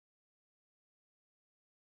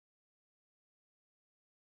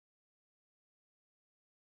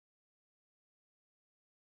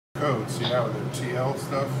codes. See now with the TL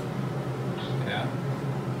stuff? Yeah.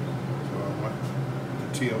 So I want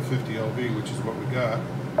the TL50LV, which is what we got.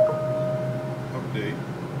 Update.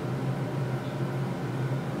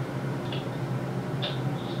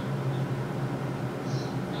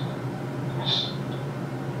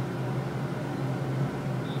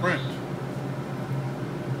 Print.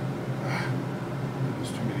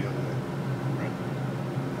 There's too many other print.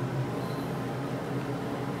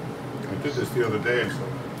 I did this the other day, so.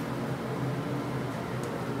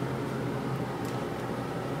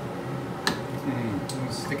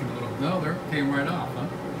 It's sticking a little. No, they're came right off, huh?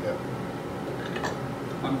 Yeah.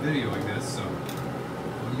 I'm videoing this, so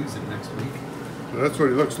I'll use it next week. So that's what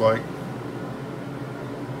he looks like.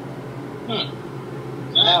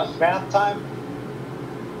 Now it's bath time.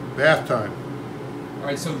 Bath time. All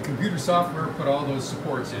right, so the computer software put all those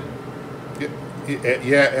supports in.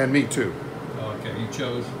 Yeah, and me too. Oh, okay, you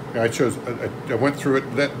chose. I chose. I went through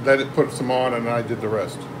it, let it put some on, and I did the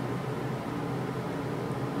rest.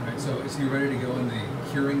 All right, so is he ready to go in the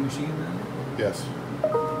curing machine then? Yes.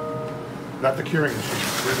 Not the curing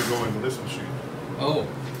machine. We're to go into this machine. Oh.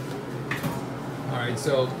 All right,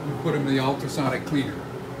 so we put him in the ultrasonic cleaner.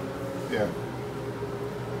 Yeah.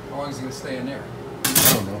 How long is he gonna stay in there?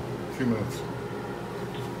 I don't know. A few minutes.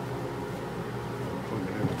 Plug it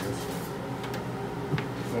in, I guess.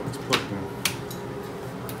 No, it's plugged in.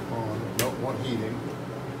 On. No, one heating.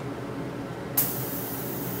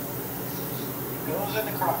 Goes in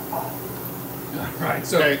the crock pot. All right,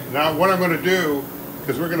 so Okay, now what I'm going to do,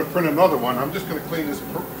 because we're going to print another one, I'm just going to clean this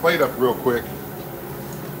plate up real quick.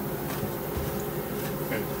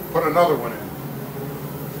 And put another one in.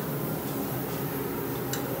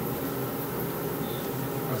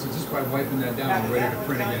 so just by wiping that down, we're ready to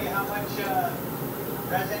print Tell again. you how much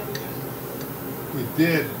resin we used? We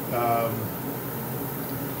did.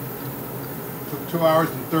 Took 2 hours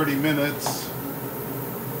and 30 minutes.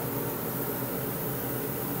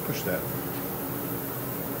 Push that.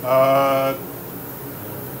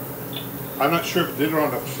 I'm not sure if it did it on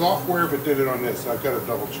the software, if it did it on this. I've got to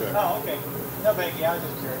double check. Oh, okay. No biggie. I was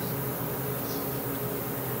just curious.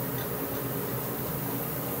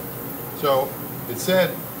 So it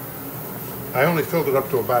said I only filled it up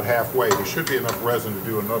to about halfway. There should be enough resin to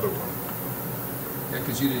do another one. Yeah,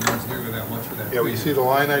 because you didn't use nearly that much for that. Yeah, well, you see the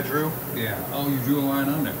line I drew? Yeah. Oh, you drew a line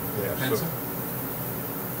on there. Yeah, Pencil. so-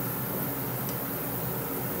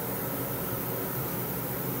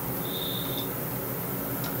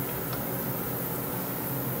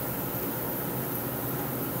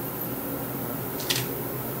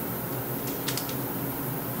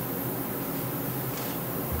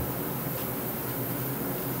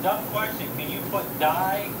 Dumb question. Can you put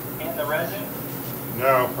dye in the resin?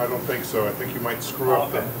 No, I don't think so. I think you might screw up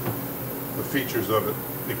Okay. the features of it.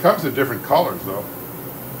 It comes in different colors, though.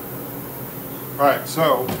 All right,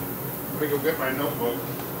 so let me go get my notebook.